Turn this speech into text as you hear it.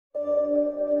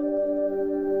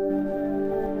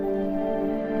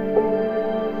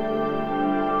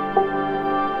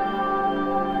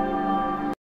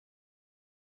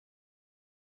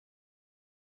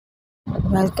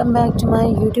Welcome back to my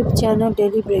YouTube channel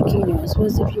Daily Breaking News.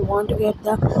 First, if you want to get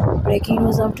the breaking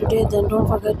news of today, then don't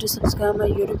forget to subscribe my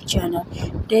YouTube channel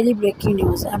Daily Breaking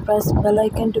News and press the bell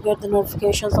icon to get the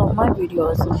notifications of my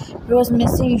videos. Viewers,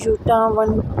 missing Yuta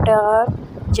Wanta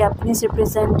Japanese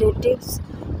representatives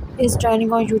is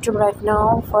trending on YouTube right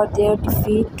now for their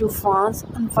defeat to France.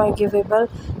 Unforgivable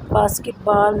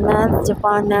basketball men's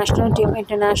Japan national team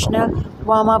international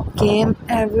warm-up game.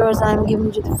 And viewers, I am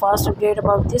giving you the first update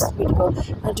about this video,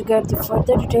 and to get the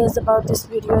further details about this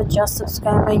video, just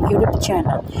subscribe my YouTube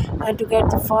channel. And to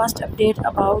get the first update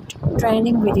about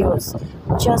training videos,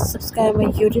 just subscribe my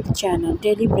YouTube channel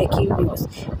Daily Breaking News.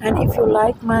 And if you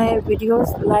like my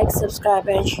videos, like, subscribe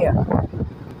and share.